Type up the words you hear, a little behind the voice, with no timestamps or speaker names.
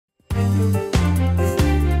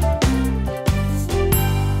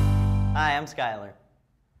Hi, I'm Skylar.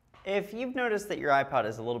 If you've noticed that your iPod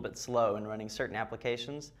is a little bit slow in running certain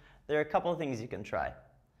applications, there are a couple of things you can try.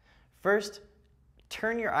 First,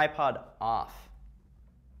 turn your iPod off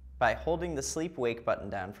by holding the sleep-wake button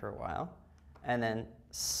down for a while, and then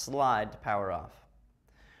slide to power off.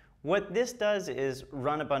 What this does is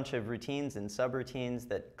run a bunch of routines and subroutines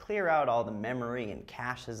that clear out all the memory and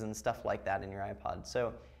caches and stuff like that in your iPod.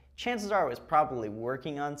 So chances are it was probably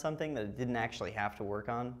working on something that it didn't actually have to work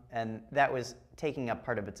on, and that was taking up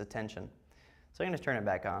part of its attention. So I'm going to turn it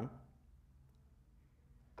back on,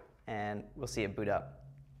 and we'll see it boot up.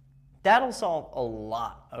 That'll solve a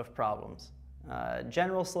lot of problems.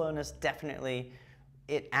 General slowness, definitely.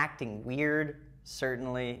 It acting weird,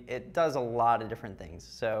 certainly. It does a lot of different things.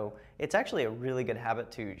 So it's actually a really good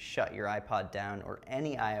habit to shut your iPod down or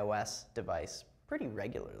any iOS device pretty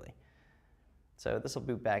regularly. So this will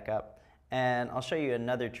boot back up, and I'll show you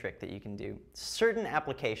another trick that you can do. Certain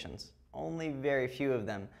applications, only very few of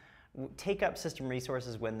them, take up system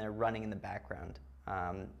resources when they're running in the background.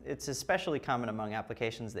 It's especially common among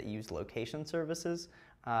applications that use location services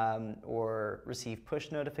or receive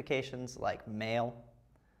push notifications like mail.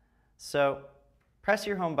 So press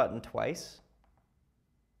your home button twice,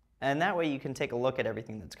 and that way you can take a look at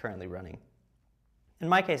everything that's currently running. In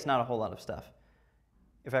my case, not a whole lot of stuff.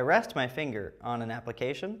 If I rest my finger on an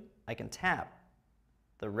application, I can tap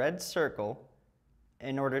the red circle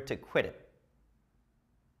in order to quit it.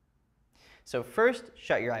 So first,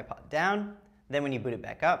 shut your iPod down. Then when you boot it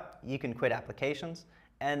back up, you can quit applications.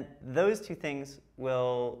 And those two things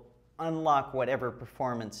will unlock whatever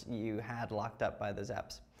performance you had locked up by those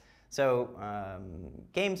apps. So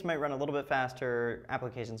games might run a little bit faster,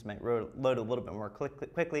 applications might load a little bit more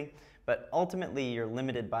quickly, but ultimately you're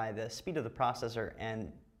limited by the speed of the processor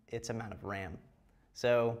and its amount of RAM.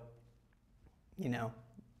 So, you know,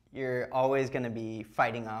 you're always going to be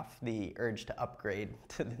fighting off the urge to upgrade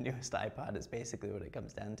to the newest iPod is basically what it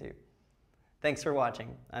comes down to. Thanks for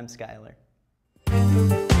watching. I'm Skylar.